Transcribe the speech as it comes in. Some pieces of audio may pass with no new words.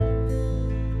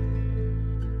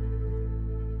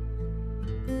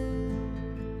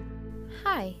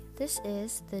Hi, this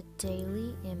is the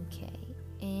Daily MK,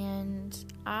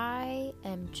 and I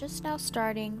am just now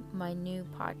starting my new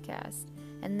podcast,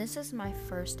 and this is my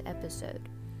first episode.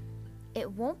 It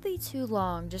won't be too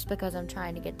long just because I'm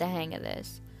trying to get the hang of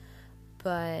this,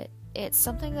 but it's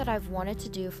something that I've wanted to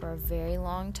do for a very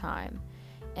long time,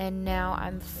 and now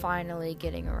I'm finally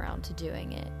getting around to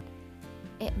doing it.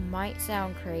 It might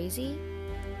sound crazy,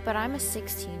 but I'm a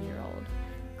 16-year-old.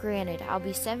 Granted, I'll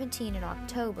be 17 in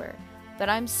October, but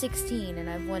I'm 16 and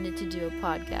I've wanted to do a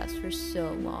podcast for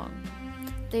so long.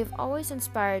 They've always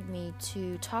inspired me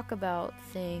to talk about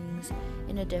things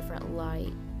in a different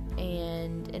light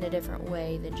and in a different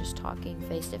way than just talking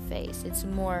face to face. It's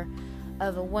more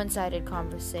of a one-sided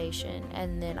conversation,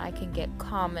 and then I can get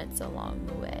comments along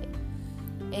the way.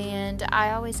 And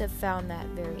I always have found that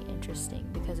very interesting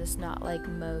because it's not like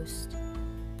most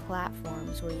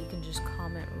platforms where you can just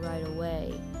comment right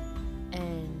away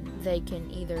and they can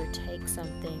either take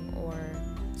something or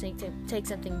take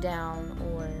something down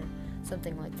or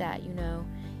something like that,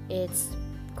 It's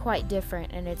quite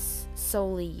different, and it's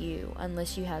solely you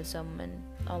unless you have someone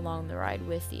along the ride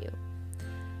with you.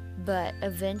 But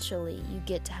eventually you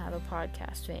get to have a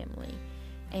podcast family,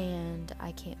 and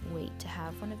I can't wait to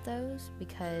have one of those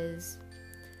because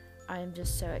I'm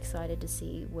just so excited to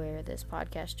see where this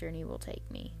podcast journey will take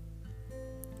me.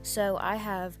 So I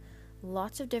have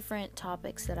lots of different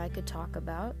topics that I could talk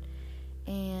about,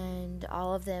 and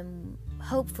all of them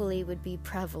hopefully would be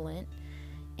prevalent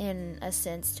in a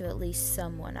sense to at least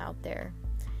someone out there.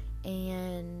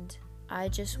 And I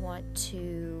just want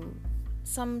to,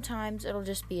 sometimes it'll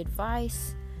just be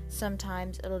advice,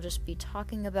 sometimes it'll just be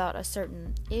talking about a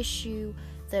certain issue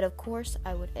that of course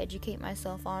I would educate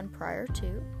myself on prior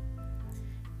to,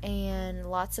 and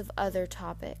lots of other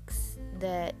topics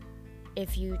that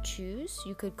if you choose,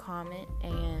 you could comment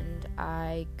and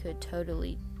I could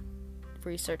totally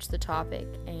research the topic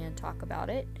and talk about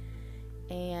it.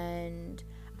 And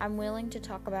I'm willing to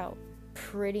talk about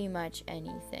pretty much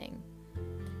anything.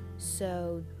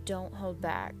 So don't hold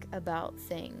back about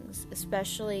things,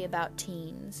 especially about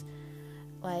teens.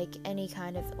 Like any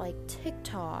kind of like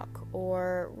TikTok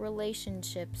or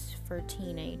relationships for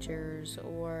teenagers,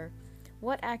 or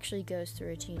what actually goes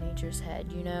through a teenager's head,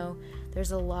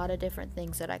 There's a lot of different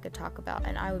things that I could talk about,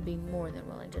 and I would be more than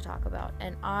willing to talk about,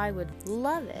 and I would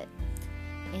love it.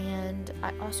 And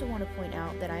I also want to point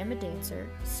out that I am a dancer,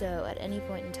 so at any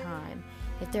point in time,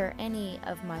 if there are any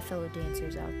of my fellow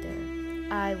dancers out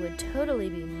there, I would totally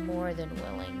be more than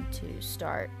willing to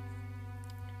start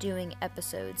doing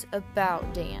episodes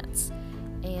about dance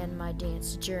and my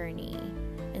dance journey.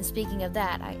 And speaking of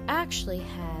that, I actually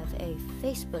have a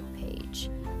Facebook page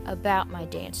about my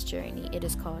dance journey. It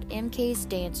is called MK's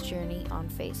Dance Journey on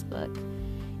Facebook.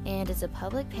 And it's a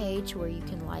public page where you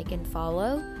can like and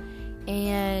follow.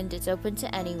 And it's open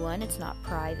to anyone. It's not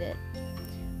private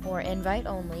or invite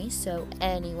only. So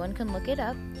anyone can look it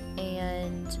up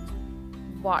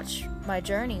and watch my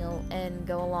journey and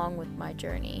go along with my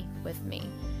journey with me.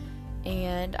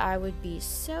 And I would be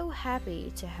so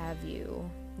happy to have you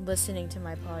listening to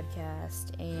my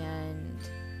podcast and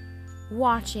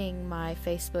watching my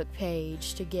Facebook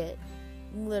page to get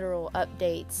literal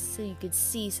updates so you could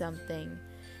see something.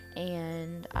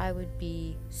 And I would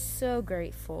be so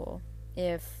grateful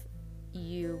if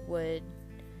you would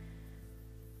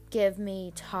give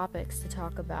me topics to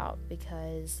talk about,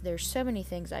 because there's so many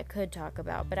things I could talk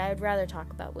about, but I would rather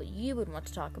talk about what you would want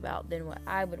to talk about than what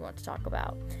I would want to talk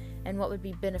about and what would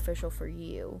be beneficial for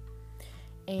you.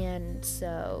 And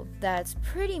so that's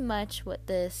pretty much what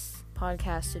this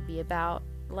podcast would be about.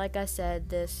 Like I said,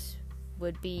 this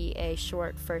would be a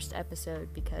short first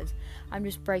episode because I'm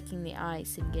just breaking the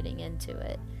ice and getting into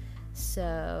it.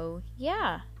 So,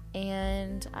 yeah.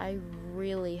 And I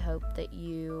really hope that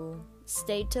you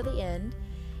stayed till the end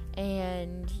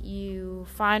and you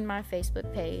find my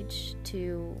Facebook page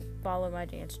to follow my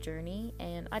dance journey.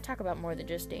 And I talk about more than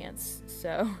just dance,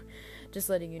 so just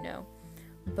letting you know.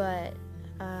 But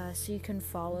so you can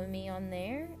follow me on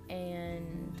there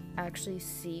and actually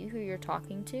see who you're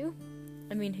talking to.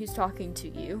 Who's talking to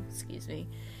you,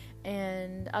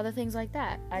 and other things like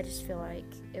that. I just feel like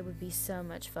it would be so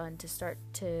much fun to start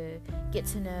to get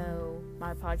to know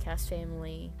my podcast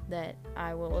family that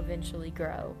I will eventually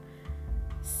grow.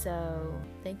 So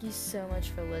thank you so much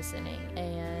for listening,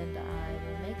 and I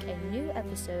will make a new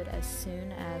episode as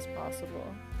soon as possible.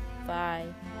 Bye.